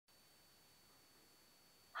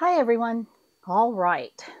Hi everyone. All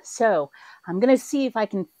right, so I'm gonna see if I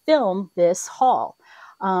can film this haul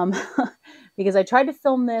um, because I tried to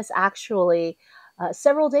film this actually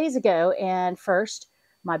several days ago, and first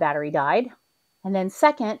my battery died, and then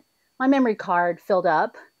second my memory card filled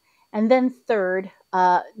up, and then third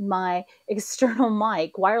my external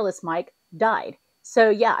mic, wireless mic, died. So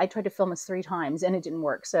yeah, I tried to film this 3 times and it didn't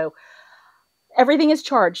work. So everything is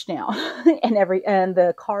charged now and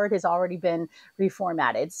the card has already been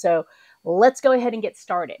reformatted. So let's go ahead and get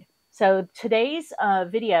started. So today's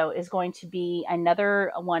video is going to be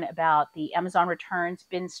another one about the Amazon Returns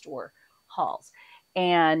bin store hauls.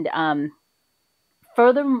 And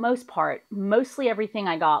for the most part, mostly everything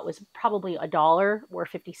I got was probably $1 or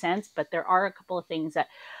 50 cents, but there are a couple of things that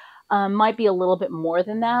might be a little bit more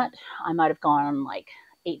than that. I might have gone on like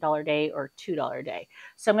 $8 a day or $2 a day.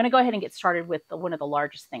 So I'm going to go ahead and get started with one of the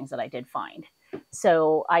largest things that I did find.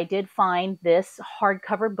 So I did find this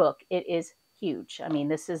hardcover book. It is huge. I mean,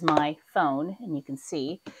 this is my phone, and you can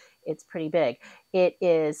see it's pretty big. It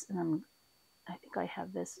is, I think I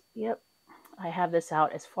have this, yep, I have this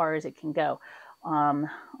out as far as it can go on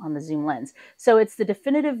the zoom lens. So it's the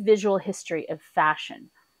definitive visual history of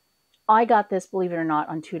fashion. I got this, believe it or not,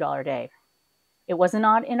 on $2 a day. It was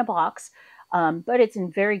not in a box, but it's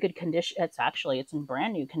in very good condition. It's in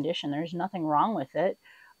brand new condition. There's nothing wrong with it.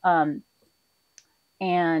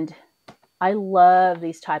 And I love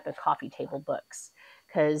these type of coffee table books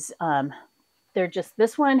because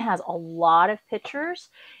this one has a lot of pictures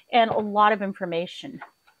and a lot of information.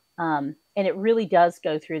 And it really does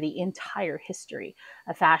go through the entire history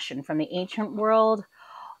of fashion from the ancient world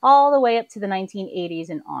all the way up to the 1980s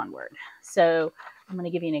and onward. So I'm going to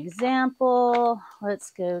give you an example. Let's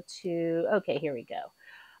go to, okay, here we go.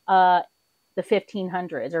 The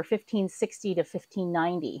 1500s, or 1560 to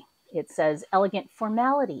 1590. It says elegant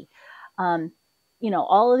formality.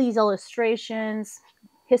 All of these illustrations,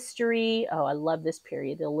 history. Oh, I love this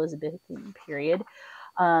period, the Elizabethan period.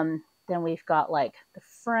 Then we've got like the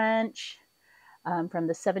French from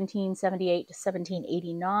the 1778 to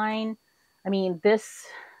 1789. I mean, this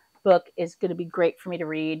book is going to be great for me to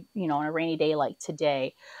read, on a rainy day like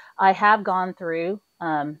today. I have gone through,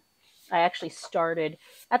 I actually started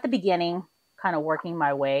at the beginning, kind of working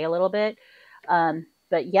my way a little bit.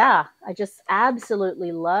 But yeah, I just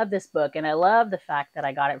absolutely love this book. And I love the fact that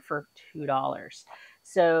I got it for $2.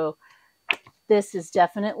 So this is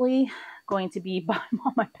definitely going to be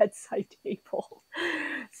on my bedside table.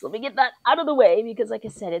 So let me get that out of the way because, like I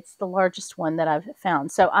said, it's the largest one that I've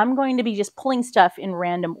found. So I'm going to be just pulling stuff in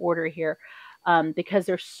random order here because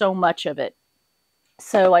there's so much of it.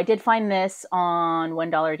 So I did find this on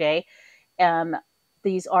 $1 a day.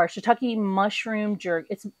 These are shiitake mushroom jerky.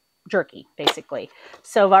 It's jerky, basically.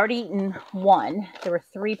 So I've already eaten one. There were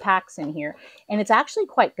 3 packs in here, and it's actually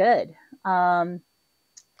quite good.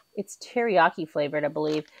 It's teriyaki flavored, I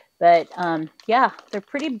believe. But yeah, they're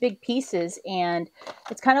pretty big pieces, and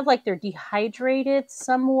it's kind of like they're dehydrated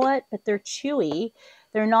somewhat, but they're chewy.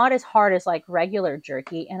 They're not as hard as like regular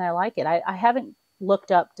jerky, and I like it. I haven't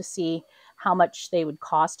looked up to see how much they would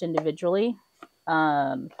cost individually,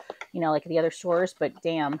 like the other stores, but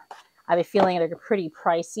damn, I have a feeling they're pretty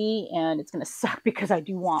pricey, and it's going to suck because I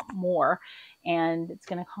do want more, and it's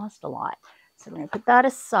going to cost a lot. So I'm going to put that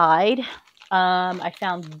aside. I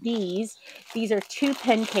found these. These are 2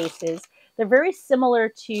 pen cases. They're very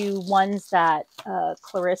similar to ones that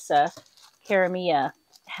Clarissa Karamia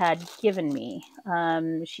had given me.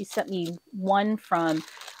 She sent me one from,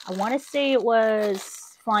 I want to say it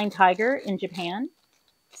was Flying Tiger in Japan.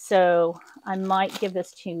 So I might give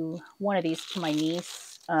this to one of these to my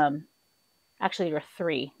niece. Actually, there were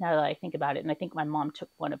 3 now that I think about it. And I think my mom took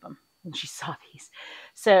one of them when she saw these.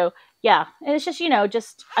 So yeah, and it's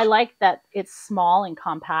just, I like that it's small and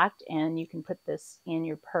compact and you can put this in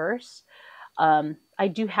your purse. I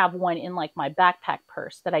do have one in like my backpack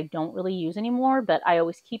purse that I don't really use anymore, but I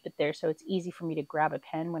always keep it there. So it's easy for me to grab a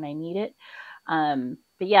pen when I need it.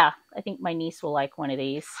 But yeah, I think my niece will like one of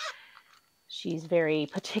these. She's very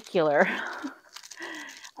particular.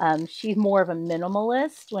 She's more of a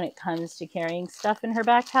minimalist when it comes to carrying stuff in her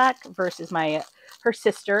backpack versus her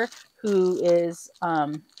sister, who is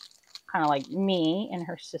kind of like me, and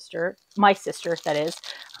my sister, that is,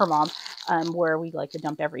 her mom, where we like to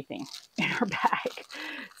dump everything in her bag.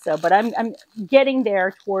 So, but I'm getting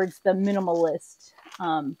there towards the minimalist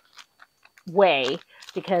way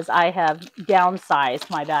because I have downsized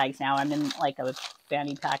my bags now. I'm in like a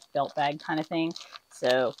fanny pack belt bag kind of thing.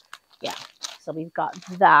 So yeah. So we've got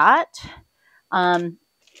that.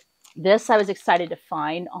 This I was excited to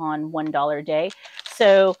find on $1 a day.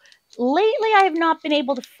 So lately I have not been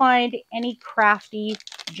able to find any crafty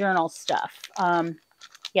journal stuff.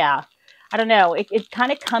 Yeah, I don't know. It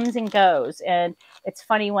kind of comes and goes. And it's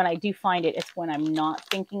funny when I do find it, it's when I'm not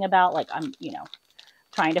thinking about, like I'm,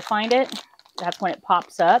 trying to find it. That's when it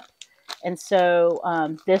pops up. And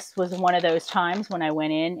so this was one of those times when I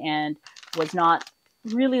went in and was not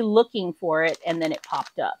really looking for it, and then it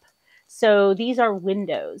popped up. So these are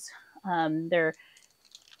windows.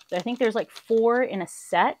 I think there's like 4 in a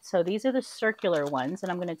set. So these are the circular ones,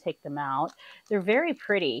 and I'm going to take them out. They're very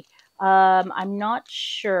pretty. I'm not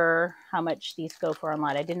sure how much these go for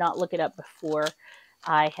online. I did not look it up before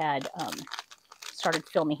I had started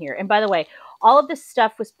filming here. And by the way, all of this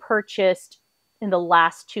stuff was purchased in the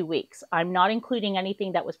last 2 weeks. I'm not including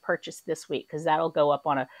anything that was purchased this week because that'll go up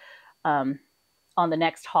on the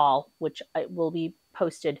next haul, which will be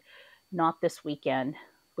posted not this weekend,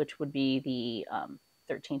 which would be the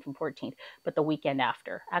 13th and 14th, but the weekend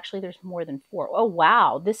after. Actually, there's more than 4. Oh,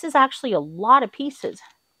 wow. This is actually a lot of pieces.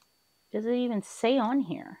 Does it even say on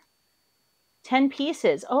here? 10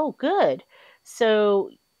 pieces. Oh, good. So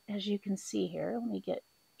as you can see here, let me get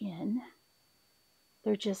in.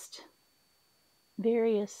 They're just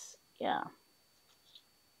various,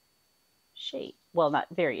 shape. Well, not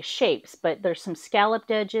various shapes, but there's some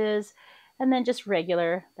scalloped edges and then just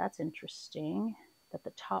regular. That's interesting. At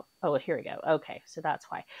the top. Oh, here we go. Okay, so that's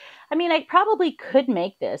why. I mean, I probably could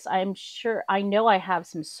make this. I'm sure. I know I have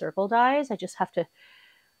some circle dies. I just have to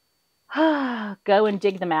go and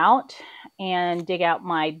dig them out and dig out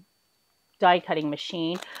my die cutting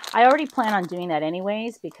machine. I already plan on doing that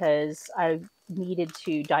anyways because I needed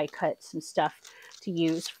to die cut some stuff to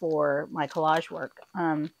use for my collage work.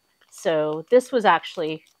 So this was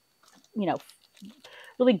actually,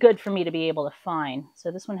 really good for me to be able to find.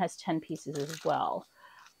 So this one has 10 pieces as well.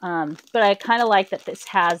 But I kind of like that this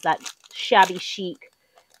has that shabby chic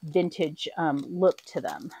vintage look to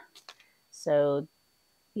them. So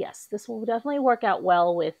yes, this will definitely work out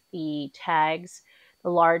well with the tags, the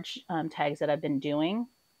large tags that I've been doing.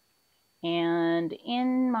 And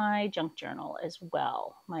in my junk journal as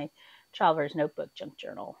well, my Traveler's Notebook junk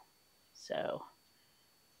journal. So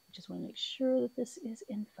I just want to make sure that this is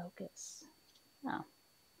in focus. Yeah.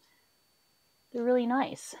 They're really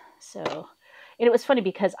nice. So, and it was funny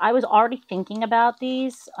because I was already thinking about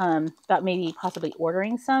these, about maybe possibly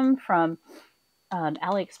ordering some from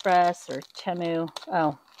AliExpress or Temu.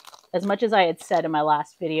 Oh, as much as I had said in my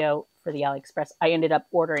last video for the AliExpress, I ended up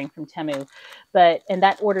ordering from Temu, and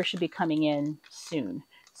that order should be coming in soon.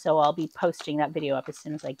 So I'll be posting that video up as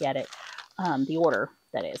soon as I get it, the order,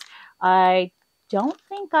 that is. I don't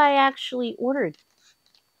think I actually ordered,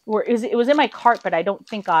 or it was in my cart, but I don't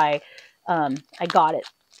think I got it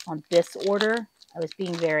on this order. I was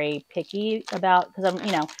being very picky about, because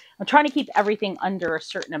I'm trying to keep everything under a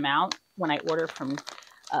certain amount when I order from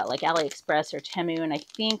like AliExpress or Temu. And I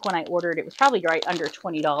think when I ordered, it was probably right under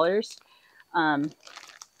 $20.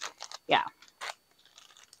 Yeah.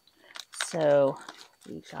 So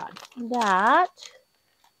we got that.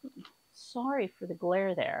 Sorry for the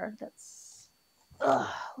glare there. Let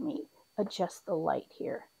me adjust the light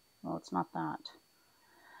here. Well, it's not that.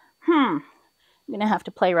 I'm going to have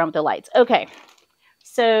to play around with the lights. Okay.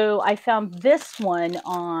 So I found this one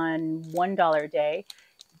on $1 Day.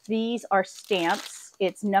 These are stamps.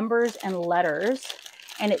 It's numbers and letters.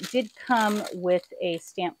 And it did come with a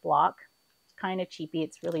stamp block. It's kind of cheapy.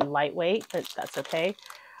 It's really lightweight, but that's okay.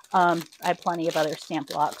 I have plenty of other stamp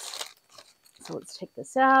blocks. So let's take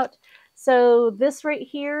this out. So this right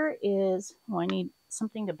here is, I need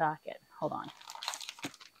something to back it. Hold on.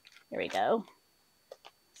 There we go.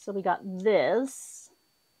 So we got this.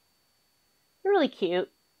 They're really cute.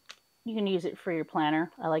 You can use it for your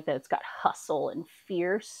planner. I like that it's got hustle and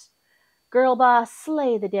fierce. Girl boss,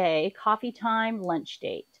 slay the day. Coffee time, lunch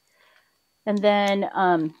date. And then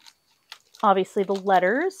obviously the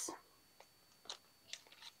letters.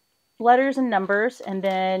 Letters and numbers. And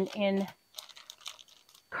then in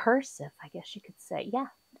cursive, I guess you could say. Yeah,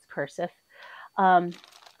 it's cursive.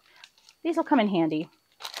 These will come in handy.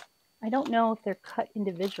 I don't know if they're cut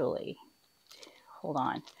individually. Hold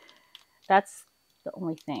on. That's the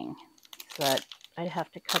only thing. So that I'd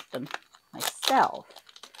have to cut them myself.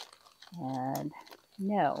 And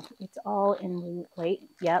no, it's all in, wait,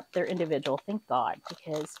 yep, they're individual. Thank God,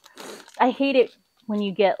 because I hate it when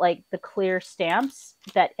you get like the clear stamps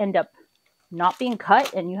that end up not being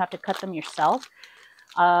cut and you have to cut them yourself.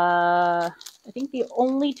 I think the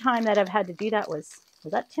only time that I've had to do that was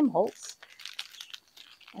that Tim Holtz?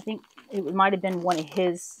 I think it might have been one of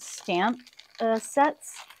his stamp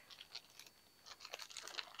sets.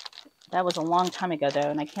 That was a long time ago, though,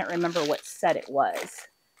 and I can't remember what set it was.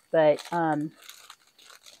 But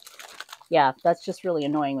yeah, that's just really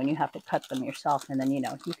annoying when you have to cut them yourself, and then, you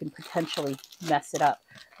know, you can potentially mess it up.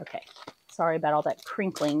 Okay, sorry about all that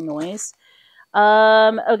crinkling noise.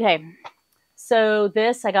 Okay, so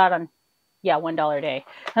this I got on, yeah, $1 a day.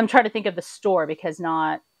 I'm trying to think of the store because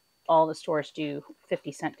not all the stores do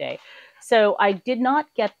 50-cent day. So I did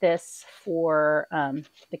not get this for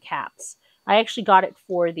the caps. I actually got it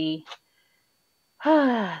for the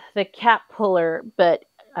the cap puller, but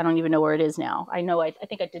I don't even know where it is now. I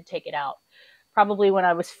think I did take it out probably when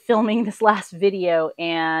I was filming this last video,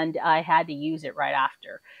 and I had to use it right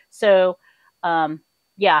after. So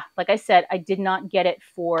yeah, like I said, I did not get it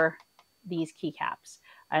for these keycaps.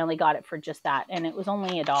 I only got it for just that, and it was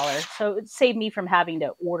only $1. So it saved me from having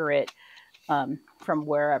to order it from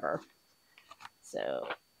wherever. So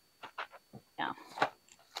yeah.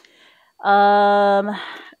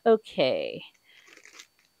 Okay.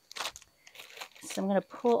 So I'm going to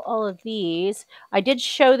pull all of these. I did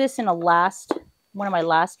show this in one of my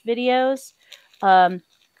last videos.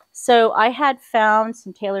 So I had found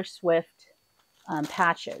some Taylor Swift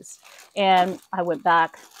patches, and I went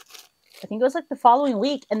back, I think it was like the following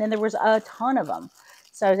week, and then there was a ton of them.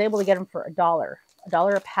 So I was able to get them for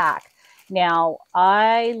 $1 a pack. Now,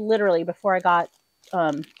 I literally, before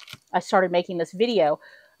I started making this video,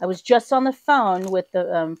 I was just on the phone with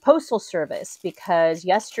the Postal Service because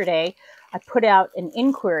yesterday I put out an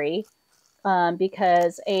inquiry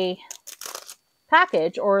because a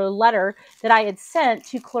package or a letter that I had sent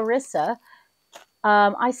to Clarissa,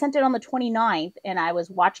 I sent it on the 29th, and I was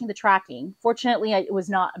watching the tracking. Fortunately, it was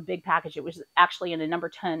not a big package. It was actually in a number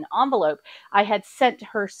 10 envelope. I had sent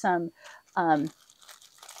her some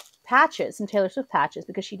patches, some Taylor Swift patches,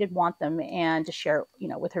 because she did want them and to share, you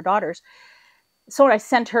know, with her daughters. So I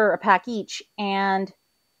sent her a pack each, and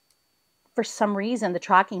for some reason, the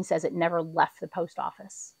tracking says it never left the post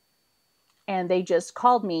office. And they just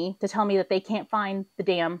called me to tell me that they can't find the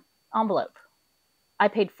damn envelope. I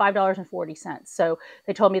paid $5.40. So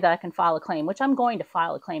they told me that I can file a claim, which I'm going to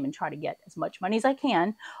file a claim and try to get as much money as I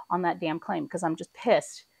can on that damn claim, because I'm just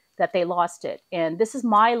pissed that they lost it. And this is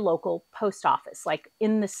my local post office, like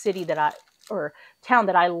in the city or town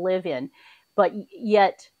that I live in. But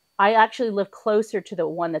yet I actually live closer to the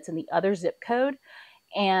one that's in the other zip code,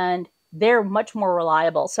 and they're much more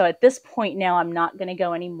reliable. So at this point now, I'm not going to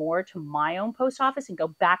go anymore to my own post office and go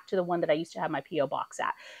back to the one that I used to have my P.O. box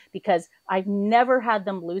at, because I've never had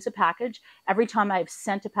them lose a package. Every time I've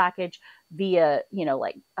sent a package via, you know,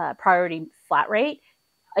 like priority flat rate,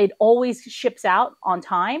 it always ships out on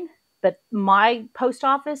time. But my post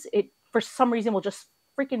office, it for some reason will just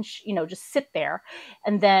freaking, you know, just sit there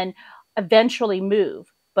and then eventually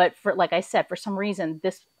move. But for, like I said, for some reason,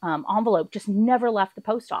 this envelope just never left the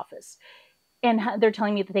post office. And they're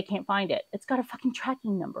telling me that they can't find it. It's got a fucking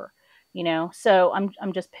tracking number, you know? So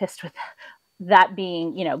I'm just pissed with that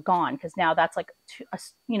being, you know, gone. Because now that's like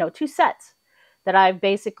two sets that I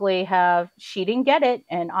basically she didn't get it.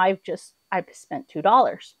 And I've spent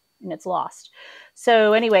 $2 and it's lost.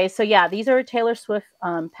 So anyway, so yeah, these are Taylor Swift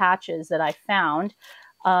patches that I found.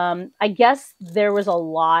 I guess there was a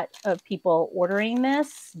lot of people ordering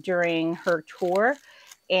this during her tour,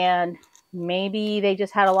 and maybe they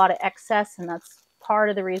just had a lot of excess, and that's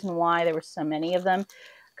part of the reason why there were so many of them.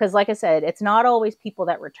 Because like I said, it's not always people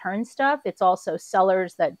that return stuff. It's also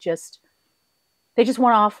sellers that they just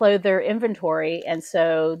want to offload their inventory, and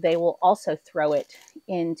so they will also throw it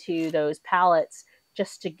into those pallets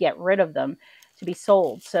just to get rid of them to be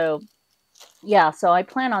sold. So yeah, so I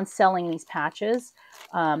plan on selling these patches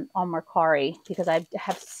on Mercari, because I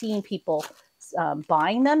have seen people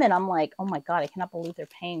buying them, and I'm like, oh my God, I cannot believe they're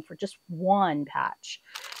paying for just one patch.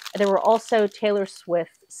 There were also Taylor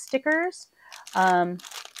Swift stickers. I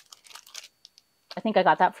think I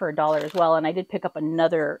got that for $1 as well, and I did pick up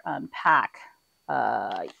another pack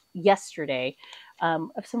yesterday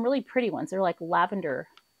of some really pretty ones. They're like lavender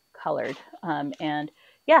colored, and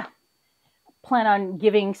yeah, plan on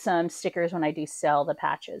giving some stickers when I do sell the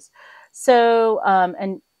patches. So,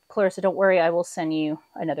 and Clarissa, don't worry, I will send you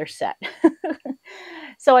another set.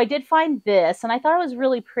 So I did find this, and I thought it was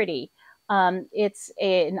really pretty. It's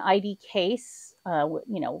an ID case,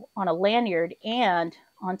 you know, on a lanyard, and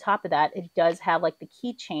on top of that, it does have like the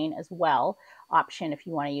keychain as well option if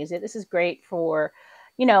you want to use it. This is great for,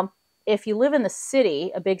 you know, if you live in the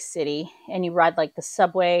city, a big city, and you ride like the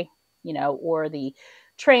subway, you know, or the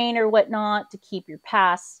train or whatnot to keep your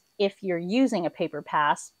pass. If you're using a paper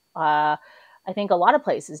pass, I think a lot of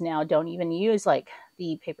places now don't even use like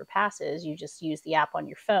the paper passes. You just use the app on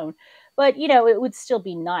your phone. But, you know, it would still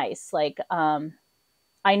be nice. Like,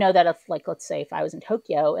 I know that if, like, let's say if I was in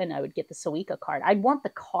Tokyo and I would get the Suica card, I'd want the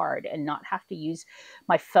card and not have to use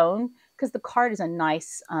my phone, because the card is a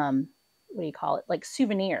nice, what do you call it, like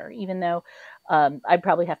souvenir, even though I'd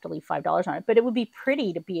probably have to leave $5 on it, but it would be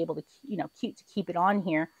pretty to be able to, cute to keep it on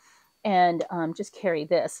here and just carry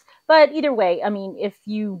this. But either way, I mean, if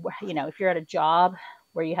if you're at a job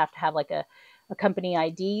where you have to have like a company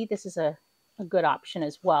ID, this is a good option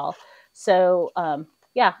as well. So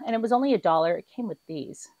yeah, and it was only $1. It came with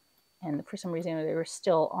these, and for some reason they were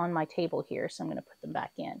still on my table here, so I'm going to put them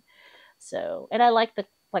back in. So, and I like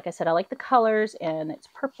like I said, I like the colors, and it's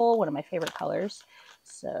purple, one of my favorite colors.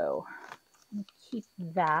 So I'm going to keep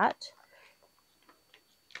that.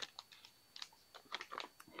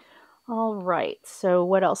 All right, so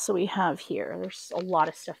what else do we have here? There's a lot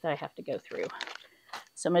of stuff that I have to go through.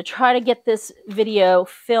 So I'm going to try to get this video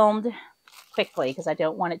filmed quickly because I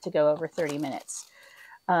don't want it to go over 30 minutes.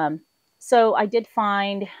 So I did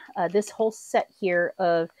find this whole set here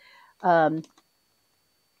of,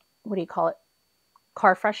 what do you call it?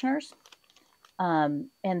 Car fresheners. And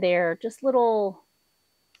they're just little,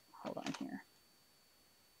 hold on here.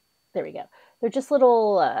 There we go. They're just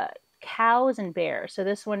little cows and bears. So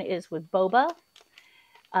this one is with boba.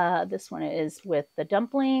 This one is with the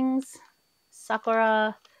dumplings,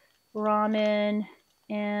 sakura, ramen,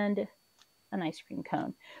 and an ice cream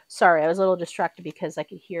cone. Sorry, I was a little distracted because I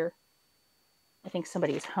could hear, I think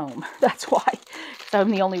somebody's home. That's why. So I'm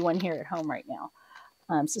the only one here at home right now.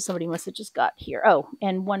 So somebody must have just got here. Oh,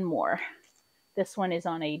 and one more. This one is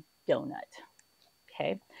on a donut.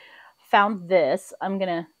 Okay. Found this. I'm going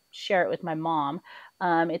to share it with my mom.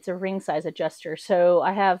 It's a ring size adjuster. So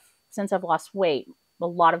I have, since I've lost weight, a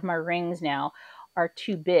lot of my rings now are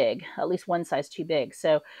too big, at least one size too big.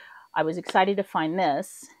 So I was excited to find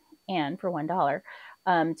this, and for $1,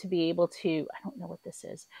 to be able to, I don't know what this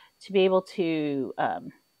is, to be able to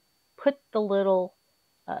put the little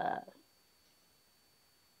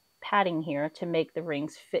padding here to make the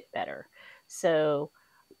rings fit better. So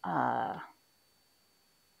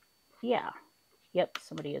yeah, yep,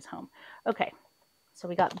 somebody is home. Okay, so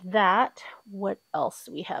we got that. What else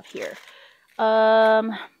do we have here?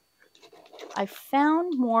 I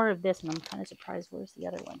found more of this, and I'm kind of surprised. Where's the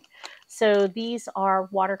other one? So these are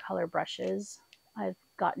watercolor brushes. I've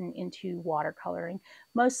gotten into watercoloring,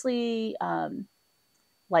 mostly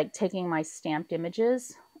like taking my stamped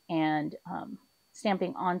images and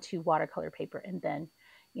stamping onto watercolor paper and then,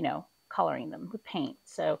 coloring them with paint.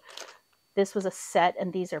 So this was a set,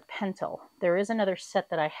 and these are Pentel. There is another set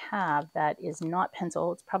that I have that is not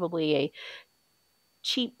Pentel. It's probably a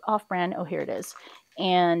cheap off-brand. Oh, here it is.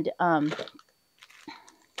 And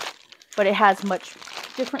but it has much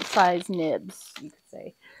different size nibs, you could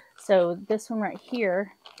say. So this one right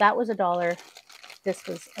here, that was $1. This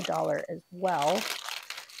was $1 as well.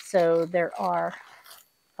 So there are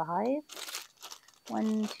 5.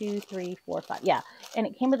 1, 2, 3, 4, 5. Yeah, and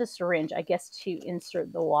it came with a syringe, I guess, to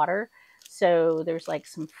insert the water. So there's like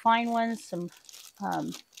some fine ones, some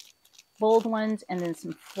bold ones, and then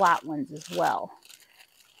some flat ones as well.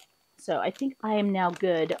 So I think I am now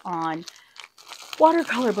good on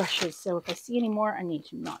watercolor brushes. So if I see any more, I need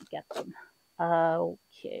to not get them.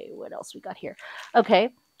 Okay, what else we got here?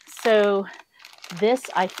 Okay, so this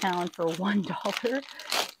I found for $1,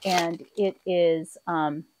 and it is,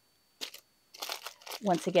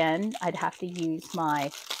 once again, I'd have to use my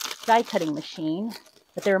die cutting machine,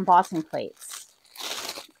 but they're embossing plates.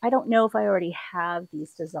 I don't know if I already have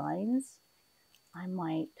these designs. I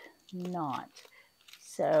might not.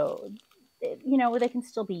 So, they can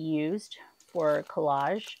still be used for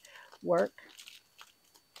collage work.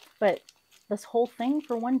 But this whole thing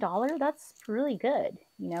for $1, that's really good.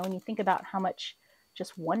 When you think about how much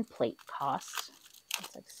just one plate costs.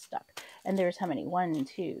 It's like stuck. And there's how many? 1,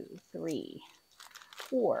 2, 3,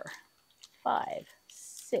 4, 5,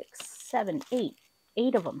 6, 7, 8.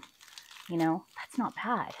 8 of them. That's not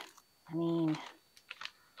bad. I mean,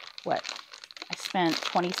 what? I spent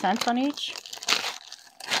 20 cents on each?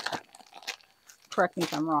 Correct me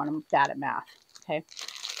if I'm wrong. I'm bad at math. Okay.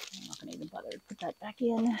 I'm not going to even bother to put that back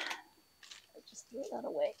in. I just threw that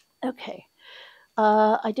away. Okay.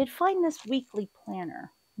 I did find this weekly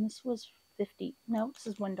planner. This was 50. No, this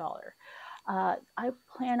is $1. I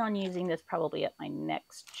plan on using this probably at my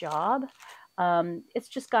next job. It's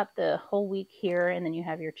just got the whole week here, and then you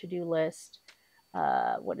have your to-do list.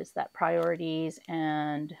 What is that? Priorities,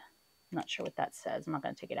 and I'm not sure what that says. I'm not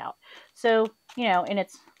going to take it out. So, and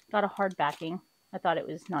it's got a hard backing. I thought it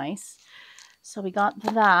was nice. So we got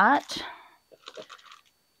that.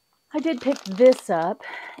 I did pick this up,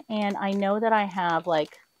 and I know that I have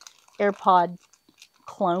like AirPod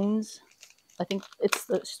clones I think it's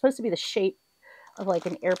supposed to be the shape of like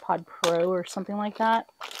an AirPod Pro or something like that.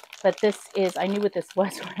 But this is, I knew what this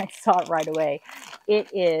was when I saw it right away. It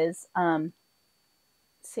is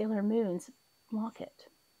Sailor Moon's locket.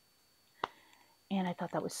 And I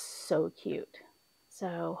thought that was so cute.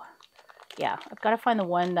 So yeah, I've got to find the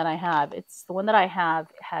one that I have. It's the one that I have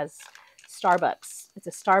has Starbucks. It's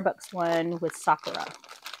a Starbucks one with Sakura,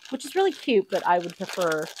 which is really cute, but I would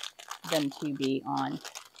prefer them to be on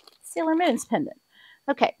Sailor Moon's pendant.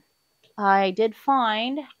 Okay, I did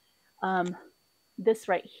find this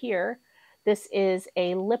right here. This is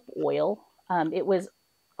a lip oil. It was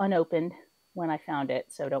unopened when I found it,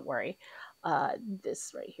 so don't worry.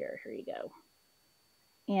 This right here, here you go.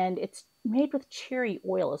 And it's made with cherry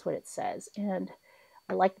oil is what it says. And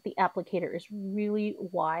I like that the applicator is really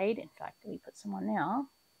wide. In fact, let me put some on now.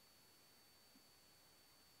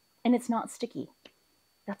 And it's not sticky.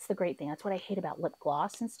 That's the great thing. That's what I hate about lip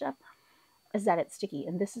gloss and stuff, is that it's sticky.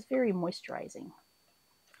 And this is very moisturizing.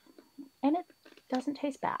 And it doesn't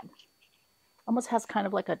taste bad. Almost has kind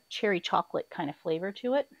of like a cherry chocolate kind of flavor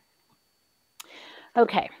to it.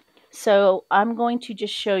 Okay, so I'm going to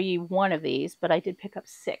just show you one of these, but I did pick up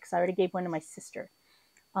 6. I already gave one to my sister.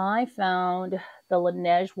 I found the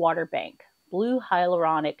Laneige Water Bank Blue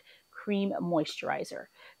Hyaluronic Cream Moisturizer.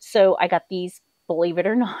 So I got these, believe it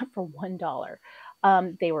or not, for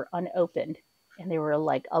 $1. They were unopened, and they were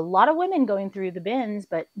like a lot of women going through the bins,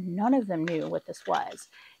 but none of them knew what this was.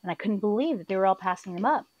 And I couldn't believe that they were all passing them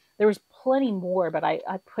up. There was plenty more, but I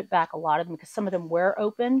put back a lot of them because some of them were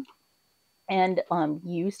open and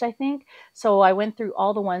used, I think. So I went through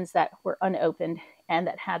all the ones that were unopened and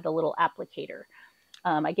that had the little applicator.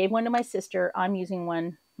 I gave one to my sister. I'm using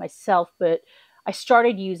one myself, but I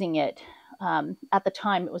started using it. At the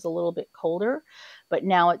time, it was a little bit colder, but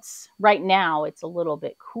now right now it's a little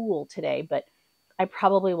bit cool today, but I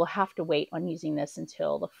probably will have to wait on using this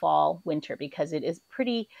until the fall, winter, because it is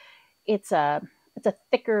pretty, it's a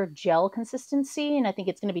thicker gel consistency, and I think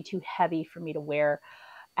it's going to be too heavy for me to wear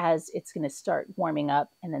as it's going to start warming up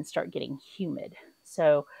and then start getting humid.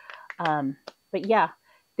 So, but yeah,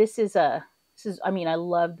 I mean, I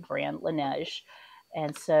love the brand Laneige.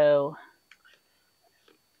 And so,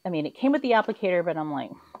 I mean, it came with the applicator, but I'm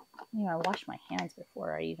like, I wash my hands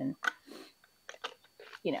before I even,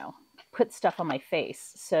 put stuff on my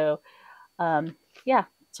face. So, yeah,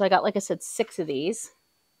 so I got, like I said, 6 of these.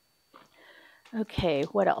 Okay,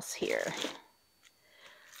 what else here?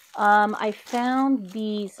 I found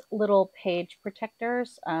these little page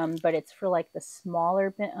protectors, but it's for like the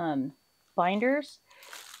smaller binders.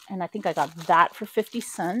 And I think I got that for 50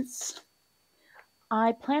 cents.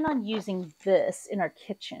 I plan on using this in our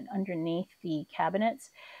kitchen underneath the cabinets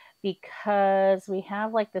because we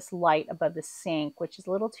have like this light above the sink, which is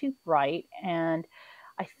a little too bright. And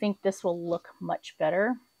I think this will look much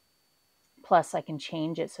better. Plus I can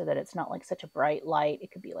change it so that it's not like such a bright light.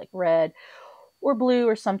 It could be like red or blue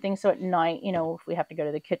or something. So at night, if we have to go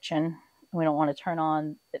to the kitchen and we don't want to turn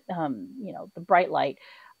on, the bright light,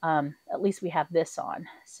 at least we have this on.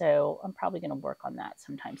 So I'm probably going to work on that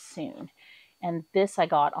sometime soon. And this I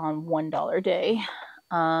got on $1 a day.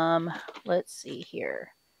 Let's see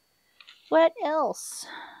here. What else?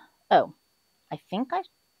 Oh, I think I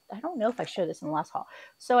don't know if I showed this in the last haul.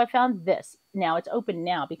 So I found this. Now it's open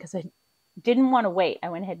now because I didn't want to wait. I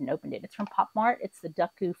went ahead and opened it. It's from Pop Mart. It's the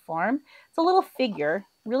Duckoo Farm. It's a little figure,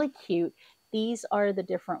 really cute. These are the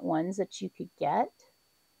different ones that you could get.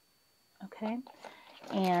 Okay.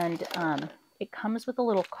 And it comes with a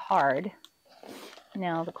little card.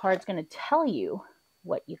 Now the card's going to tell you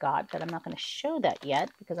what you got, but I'm not going to show that yet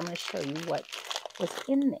because I'm going to show you what was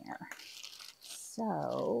in there.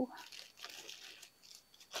 So,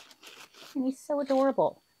 and he's so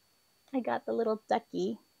adorable. I got the little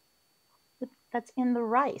ducky that's in the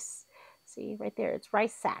rice. See right there, it's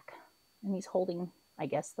rice sack. And he's holding, I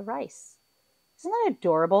guess, the rice. Isn't that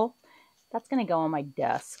adorable? That's going to go on my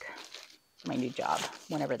desk, my new job,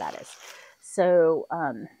 whenever that is. So,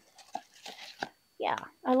 yeah,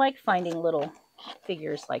 I like finding little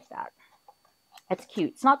figures like that. It's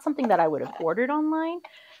cute. It's not something that I would have ordered online,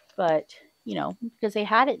 but, because they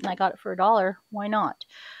had it and I got it for $1, why not?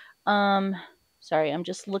 Sorry, I'm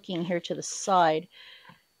just looking here to the side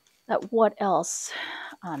at what else,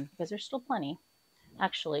 because there's still plenty.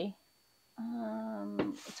 Actually,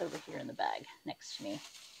 it's over here in the bag next to me.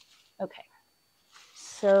 Okay,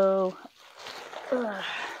 so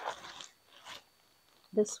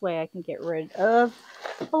this way I can get rid of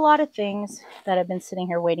a lot of things that have been sitting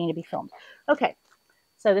here waiting to be filmed. Okay,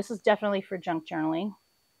 so this is definitely for junk journaling.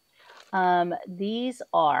 These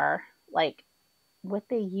are like what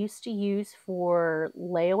they used to use for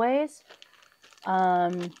layaways.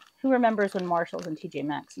 Who remembers when Marshalls and TJ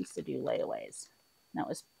Maxx used to do layaways? That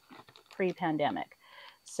was pre-pandemic.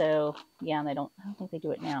 So yeah, and I don't think they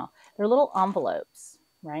do it now. They're little envelopes,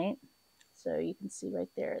 right? So you can see right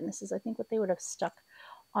there. And this is, I think, what they would have stuck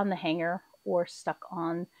on the hanger or stuck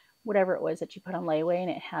on whatever it was that you put on layaway. And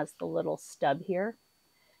it has the little stub here.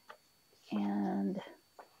 And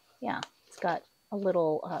yeah, it's got a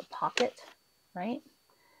little pocket, right?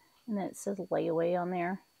 And then it says layaway on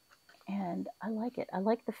there. And I like it. I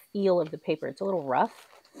like the feel of the paper. It's a little rough,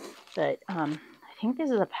 but I think this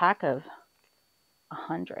is a pack of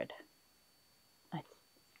 100.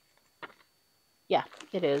 Yeah,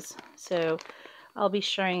 it is. So I'll be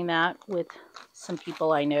sharing that with some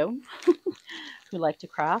people I know who like to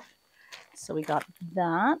craft. So we got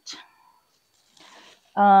that.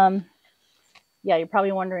 Yeah, you're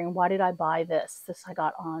probably wondering, why did I buy this? This I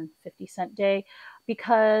got on 50-cent day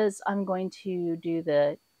because I'm going to do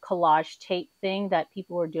the collage tape thing that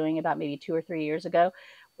people were doing about maybe 2 or 3 years ago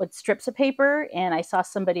with strips of paper. And I saw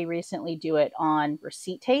somebody recently do it on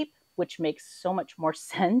receipt tape, which makes so much more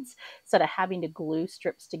sense. Instead of having to glue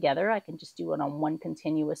strips together, I can just do it on one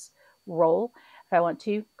continuous roll. If I want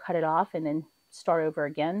to, cut it off and then start over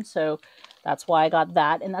again. So that's why I got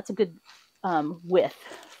that. And that's a good width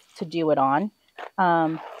to do it on.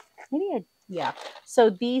 Yeah. So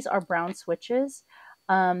these are brown switches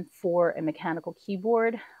for a mechanical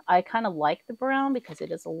keyboard. I kind of like the brown because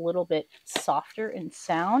it is a little bit softer in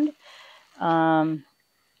sound.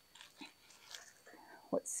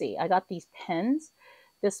 Let's see. I got these pens.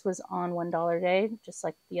 This was on $1 day, just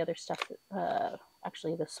like the other stuff.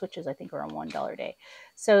 Actually, the switches I think are on $1 day.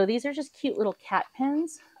 So these are just cute little cat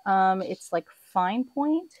pens. It's like fine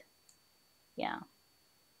point. Yeah.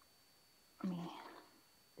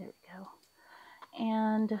 There we go.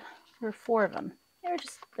 And there are 4 of them. They're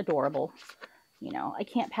just adorable. You know, I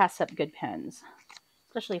can't pass up good pens,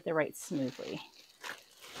 especially if they write smoothly.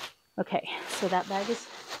 Okay, so that bag is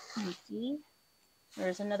empty.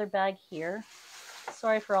 There's another bag here.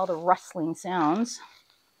 Sorry for all the rustling sounds,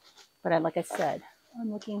 but like I said,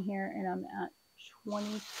 I'm looking here and I'm at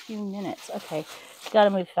 22 minutes. Okay, gotta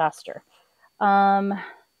move faster.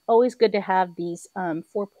 Always good to have these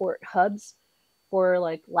 4-port hubs for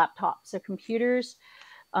like laptops or computers.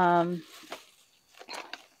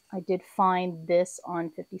 I did find this on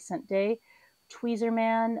 50-cent day,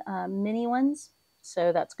 Tweezerman mini ones.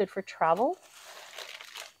 So that's good for travel.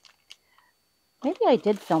 Maybe I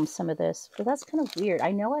did film some of this, but that's kind of weird.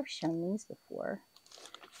 I know I've shown these before.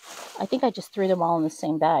 I think I just threw them all in the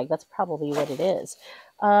same bag. That's probably what it is.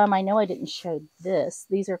 I know I didn't show this.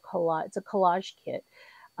 These are collage. It's a collage kit.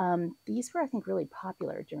 These were, I think, really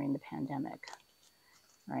popular during the pandemic,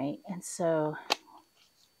 right? And so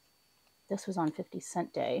this was on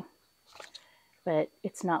 50-cent day, but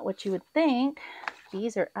it's not what you would think.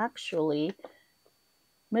 These are actually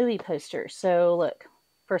movie posters. So look,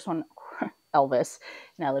 first one, Elvis,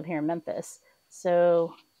 and I live here in Memphis.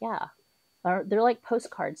 So yeah, they're like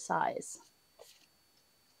postcard size.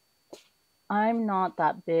 I'm not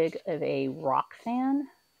that big of a rock fan,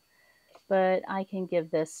 but I can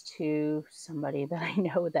give this to somebody that I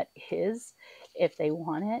know that is, if they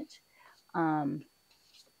want it.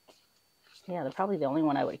 Yeah, probably the only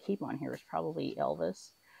one I would keep on here is probably Elvis,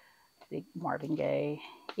 big Marvin Gaye.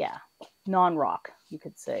 Yeah, non-rock, you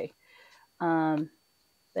could say.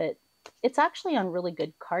 But it's actually on really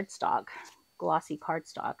good cardstock, glossy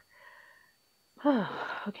cardstock.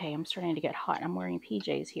 Okay, I'm starting to get hot. I'm wearing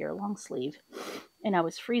PJs here, long sleeve. And I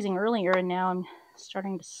was freezing earlier, and now I'm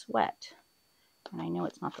starting to sweat. And I know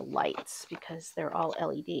it's not the lights because they're all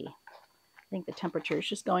LED. I think the temperature is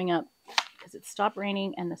just going up because it stopped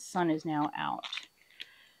raining and the sun is now out.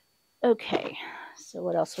 Okay, so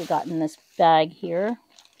what else we got in this bag here?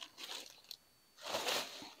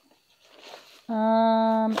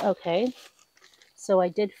 Okay, so I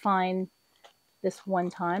did find this one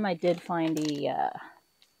time. I did find the,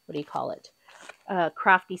 what do you call it?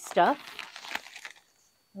 Crafty Stuff.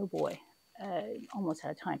 Oh boy, almost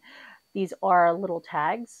out of time. These are little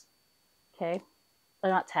tags, okay?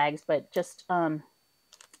 Not tags, but just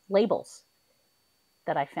labels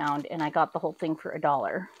that I found, and I got the whole thing for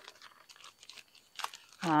 $1.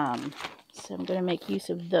 So I'm going to make use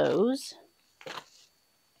of those.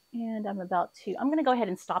 And I'm going to go ahead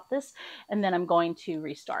and stop this, and then I'm going to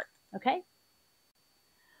restart, okay?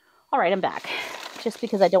 All right, I'm back. Just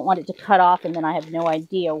because I don't want it to cut off, and then I have no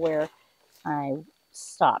idea where I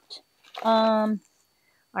stopped. All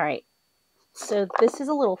right, so this is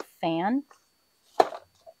a little fan.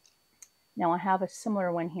 Now I have a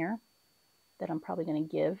similar one here that I'm probably going to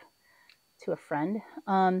give to a friend.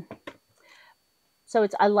 So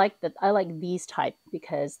I like these type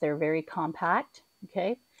because they're very compact.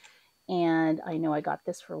 Okay. And I know I got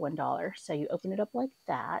this for $1. So you open it up like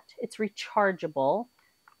that. It's rechargeable.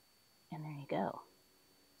 And there you go.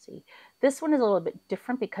 See, this one is a little bit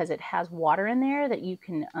different because it has water in there that you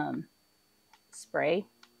can spray.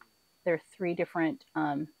 There are 3 different,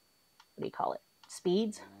 what do you call it?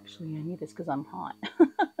 Speeds. Actually, I need this because I'm hot.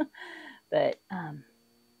 But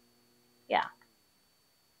yeah.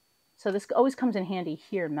 So this always comes in handy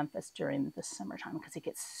here in Memphis during the summertime because it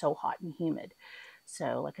gets so hot and humid.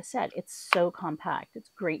 So like I said, it's so compact. It's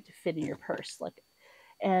great to fit in your purse.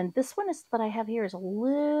 And this one that I have here is a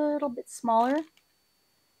little bit smaller.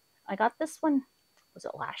 I got this one, was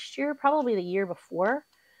it last year? Probably the year before.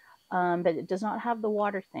 But it does not have the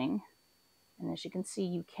water thing. And as you can see,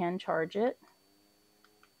 you can charge it.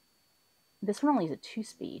 This one only is a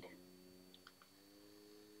 2-speed.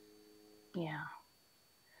 Yeah.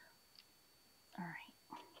 All right.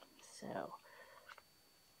 So,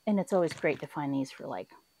 and it's always great to find these for like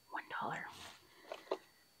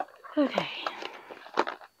 $1. Okay.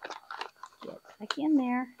 Get back in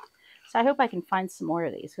there. So I hope I can find some more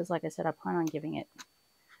of these because like I said, I plan on giving it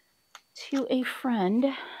to a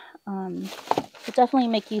friend. But definitely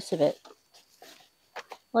make use of it.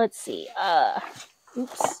 Let's see.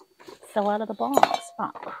 Oops. Fell out of the box.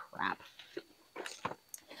 Oh, crap.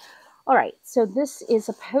 All right. So this is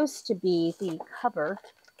supposed to be the cover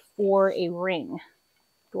for a Ring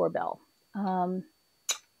doorbell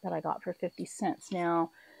that I got for 50 cents.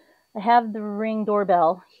 Now, I have the Ring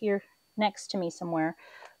doorbell here next to me somewhere,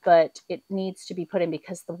 but it needs to be put in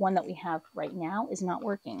because the one that we have right now is not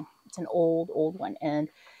working. It's an old one. And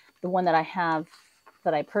the one that I have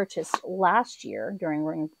that I purchased last year during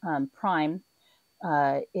Ring Prime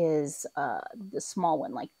is the small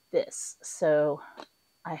one like this. So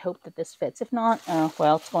I hope that this fits. If not,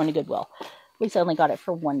 well, it's going to Goodwill. At least I only got it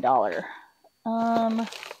for $1.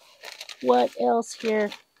 What else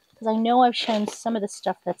here? Because I know I've shown some of the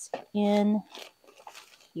stuff that's in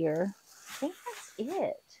here. I think that's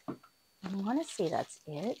it. I want to say that's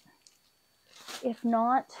it. If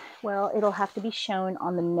not, well, it'll have to be shown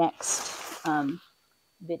on the next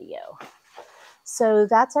video. So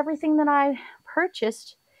that's everything that I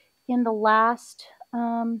purchased in the last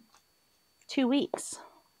 2 weeks.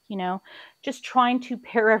 You know, just trying to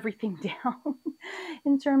pare everything down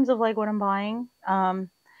in terms of like what I'm buying.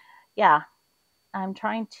 Yeah, I'm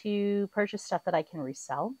trying to purchase stuff that I can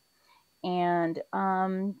resell and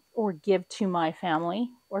or give to my family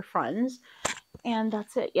or friends. And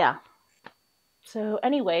that's it. Yeah. So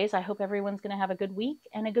anyways, I hope everyone's going to have a good week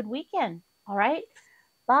and a good weekend. All right.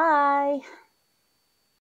 Bye.